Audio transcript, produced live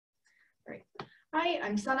Hi,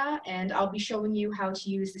 I'm Sana, and I'll be showing you how to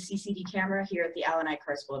use the CCD camera here at the Allen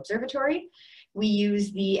Carswell Observatory. We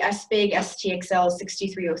use the SBIG STXL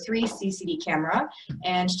 6303 CCD camera,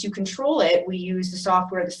 and to control it, we use the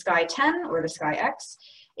software the skyX or the skyX.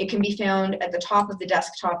 It can be found at the top of the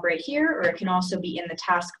desktop right here, or it can also be in the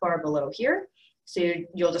taskbar below here. So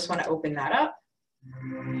you'll just want to open that up.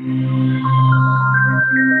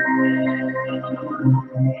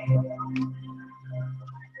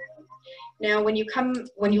 Now, when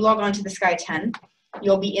you log on to the skyX,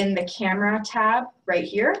 you'll be in the camera tab right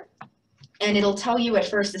here, and it'll tell you at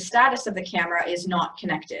first the status of the camera is not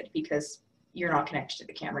connected because you're not connected to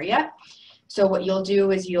the camera yet. So what you'll do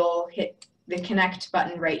is you'll hit the connect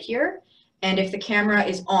button right here, and if the camera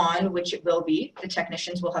is on, which it will be, the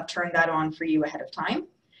technicians will have turned that on for you ahead of time,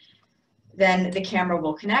 then the camera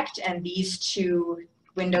will connect and these two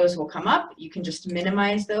windows will come up. You can just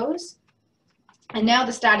minimize those. And now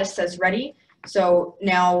the status says ready. So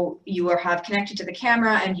now you have connected to the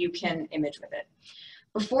camera and you can image with it.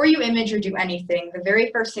 Before you image or do anything, the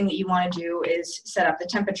very first thing that you want to do is set up the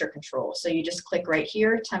temperature control. So you just click right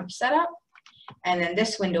here, temp setup, and then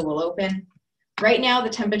this window will open. Right now the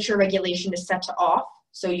temperature regulation is set to off,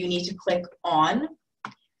 so you need to click on,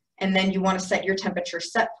 and then you want to set your temperature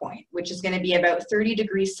set point, which is going to be about 30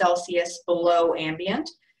 degrees Celsius below ambient.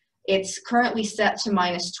 It's currently set to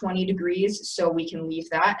 -20 degrees, so we can leave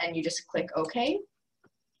that, and you just click OK.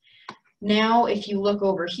 Now, if you look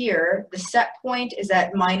over here, the set point is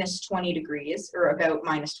at -20 degrees, or about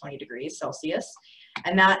 -20 degrees Celsius,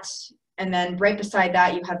 and then right beside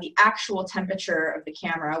that, you have the actual temperature of the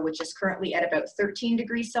camera, which is currently at about 13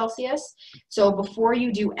 degrees Celsius. So before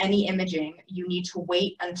you do any imaging, you need to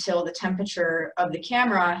wait until the temperature of the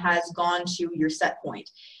camera has gone to your set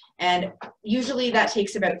point. And usually that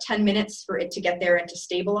takes about 10 minutes for it to get there and to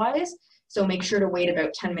stabilize. So make sure to wait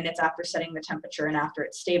about 10 minutes after setting the temperature and after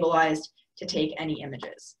it's stabilized to take any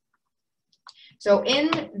images. So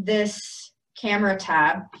in this camera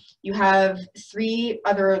tab, you have three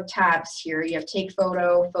other tabs here. You have Take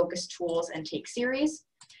Photo, Focus Tools, and Take Series.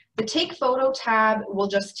 The Take Photo tab will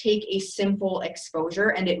just take a simple exposure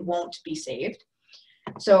and it won't be saved.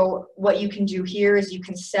 So what you can do here is you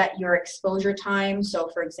can set your exposure time. So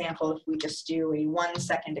for example, if we just do a 1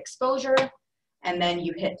 second exposure and then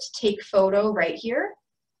you hit Take Photo right here,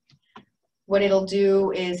 what it'll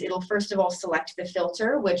do is it'll first of all select the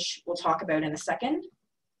filter, which we'll talk about in a second.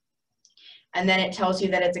 And then it tells you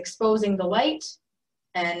that it's exposing the light,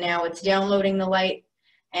 and now it's downloading the light.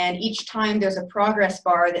 And each time there's a progress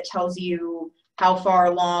bar that tells you how far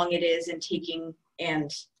along it is in taking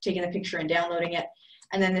the picture and downloading it.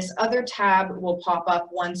 And then this other tab will pop up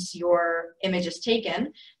once your image is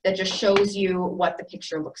taken that just shows you what the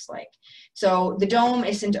picture looks like. So the dome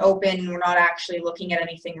isn't open. We're not actually looking at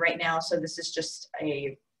anything right now. So this is just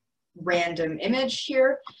a random image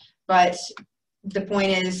here. But the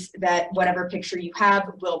point is that whatever picture you have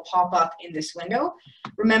will pop up in this window.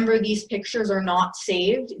 Remember, these pictures are not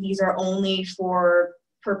saved. These are only for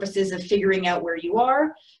purposes of figuring out where you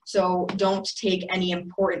are. So don't take any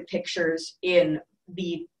important pictures in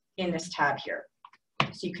this tab here.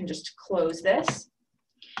 So you can just close this.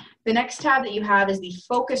 The next tab that you have is the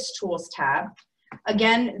Focus Tools tab.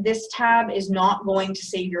 Again, this tab is not going to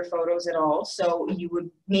save your photos at all. So you would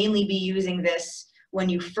mainly be using this when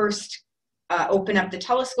you first open up the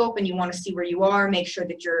telescope and you want to see where you are, make sure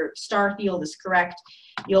that your star field is correct.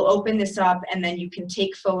 You'll open this up and then you can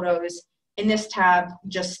take photos in this tab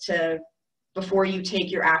before you take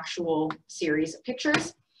your actual series of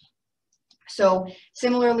pictures. So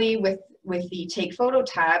similarly with the Take Photo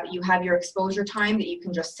tab, you have your exposure time that you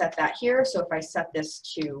can just set that here. So if I set this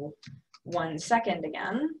to 1 second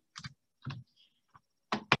again,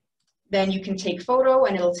 then you can take photo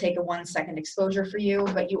and it'll take a 1 second exposure for you,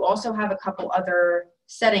 but you also have a couple other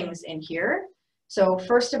settings in here. So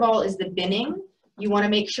first of all is the binning. You want to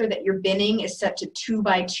make sure that your binning is set to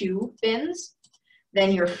 2x2 bins.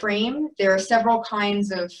 Then your frame, there are several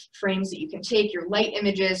kinds of frames that you can take. Your light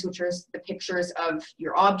images, which are the pictures of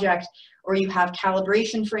your object, or you have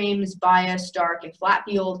calibration frames, bias, dark, and flat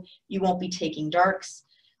field. You won't be taking darks.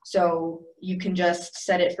 So you can just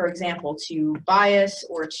set it, for example, to bias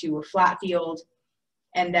or to a flat field,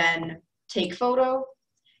 and then take photo.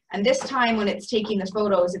 And this time when it's taking the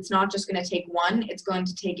photos, it's not just going to take one, it's going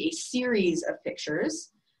to take a series of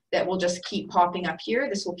pictures that will just keep popping up here.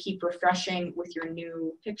 This will keep refreshing with your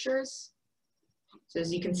new pictures. So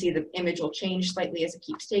as you can see, the image will change slightly as it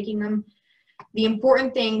keeps taking them. The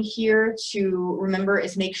important thing here to remember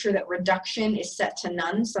is make sure that reduction is set to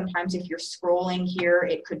none. Sometimes if you're scrolling here,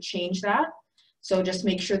 it could change that. So just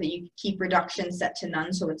make sure that you keep reduction set to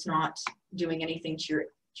none so it's not doing anything to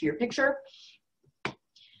your picture.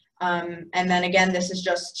 And then again, this is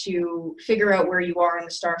just to figure out where you are in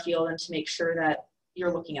the star field and to make sure that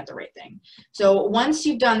you're looking at the right thing. So once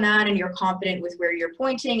you've done that and you're confident with where you're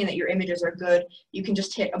pointing and that your images are good, you can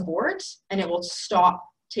just hit abort and it will stop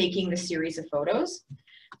taking the series of photos.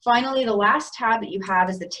 Finally, the last tab that you have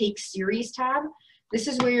is the Take Series tab. This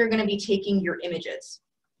is where you're going to be taking your images.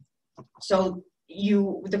 So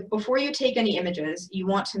before you take any images, you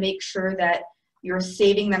want to make sure that you're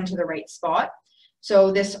saving them to the right spot.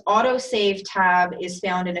 So this auto save tab is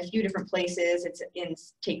found in a few different places. It's in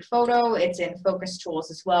Take Photo, it's in Focus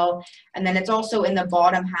Tools as well. And then it's also in the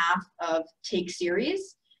bottom half of Take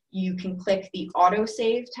Series. You can click the auto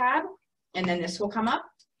save tab and then this will come up.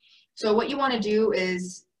 So what you want to do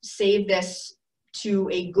is save this to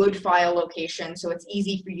a good file location so it's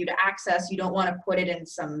easy for you to access. You don't want to put it in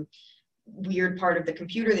some weird part of the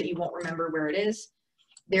computer that you won't remember where it is.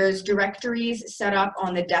 There's directories set up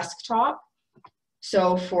on the desktop.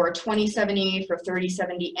 So for 2070, for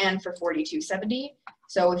 3070, and for 4270.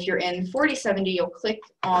 So if you're in 4070, you'll click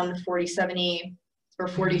on the 4070 or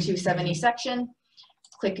 4270 section,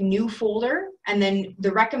 click New Folder, and then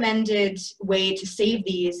the recommended way to save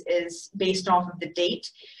these is based off of the date.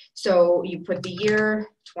 So you put the year,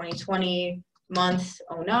 2020, month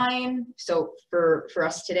 09, so for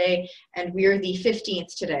us today, and we're the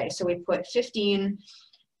 15th today. So we put 15,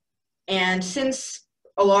 and since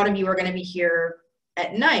a lot of you are going to be here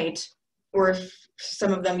at night, or if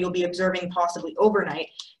some of them you'll be observing possibly overnight,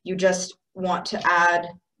 you just want to add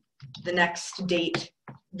the next date,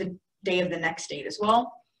 the day of the next date as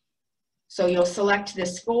well. So you'll select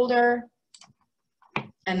this folder,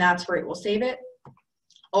 and that's where it will save it.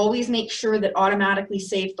 Always make sure that automatically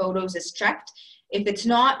save photos is checked. If it's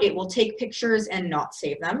not, it will take pictures and not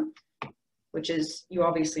save them, which is you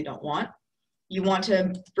obviously don't want. You want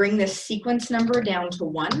to bring this sequence number down to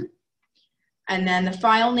 1. And then the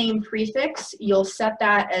file name prefix, you'll set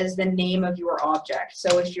that as the name of your object.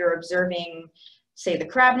 So if you're observing, say, the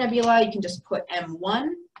Crab Nebula, you can just put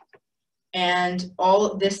M1. And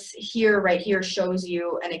all this here, right here, shows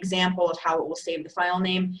you an example of how it will save the file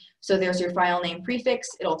name. So there's your file name prefix.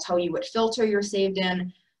 It'll tell you what filter you're saved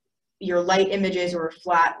in, your light images or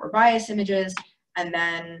flat or bias images. And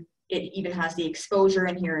then it even has the exposure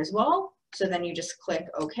in here as well. So then you just click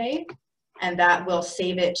OK, and that will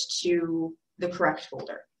save it to the correct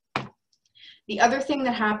folder. The other thing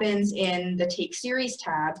that happens in the Take Series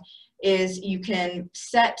tab is you can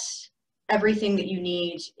set everything that you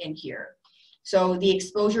need in here. So the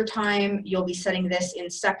exposure time, you'll be setting this in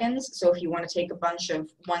seconds. So if you want to take a bunch of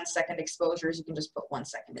 1 second exposures, you can just put 1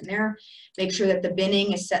 second in there. Make sure that the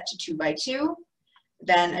binning is set to 2 by 2.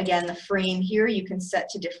 Then again, the frame here, you can set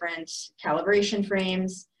to different calibration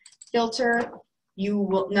frames. Filter,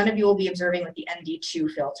 none of you will be observing with the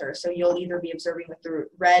ND2 filter. So you'll either be observing with the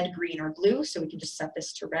red, green, or blue. So we can just set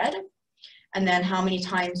this to red. And then how many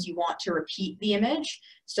times you want to repeat the image.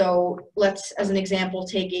 So let's, as an example,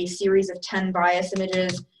 take a series of 10 bias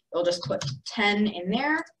images. You'll just put 10 in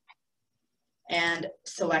there and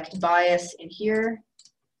select bias in here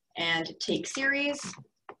and Take Series.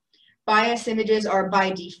 Bias images are by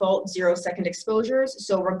default 0 second exposures.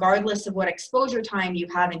 So regardless of what exposure time you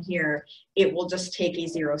have in here, it will just take a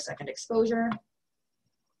 0 second exposure.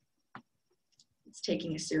 It's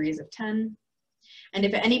taking a series of 10. And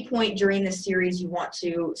if at any point during this series you want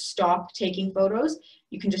to stop taking photos,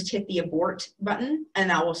 you can just hit the abort button and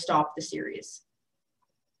that will stop the series.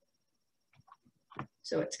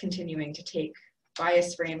 So it's continuing to take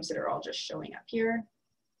bias frames that are all just showing up here.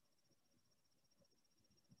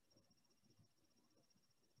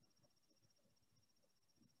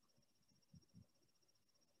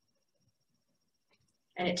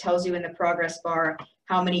 And it tells you in the progress bar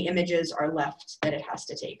how many images are left that it has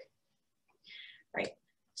to take. Right.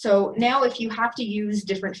 So now if you have to use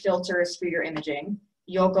different filters for your imaging,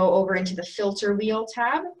 you'll go over into the filter wheel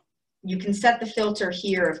tab. You can set the filter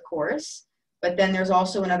here, of course, but then there's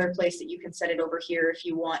also another place that you can set it over here if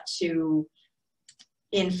you want to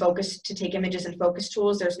take images in Focus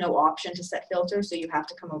Tools. There's no option to set filters, so you have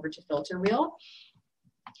to come over to filter wheel.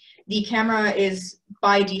 The camera is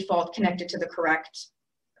by default connected to the correct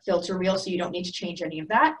filter wheel, so you don't need to change any of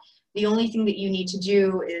that. The only thing that you need to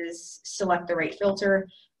do is select the right filter.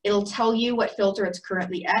 It'll tell you what filter it's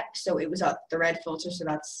currently at. So it was at the red filter, so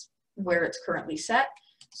that's where it's currently set.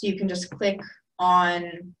 So you can just click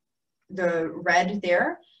on the red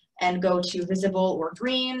there and go to visible or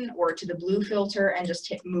green or to the blue filter and just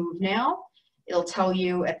hit move now. It'll tell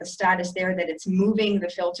you at the status there that it's moving the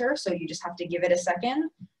filter, so you just have to give it a second.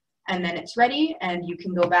 and then it's ready, and you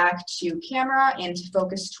can go back to camera and to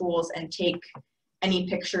focus tools and take any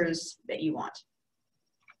pictures that you want.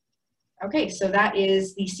 Okay, so that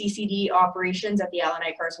is the CCD operations at the Allen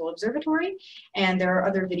Carswell Observatory, and there are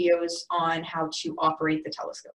other videos on how to operate the telescope.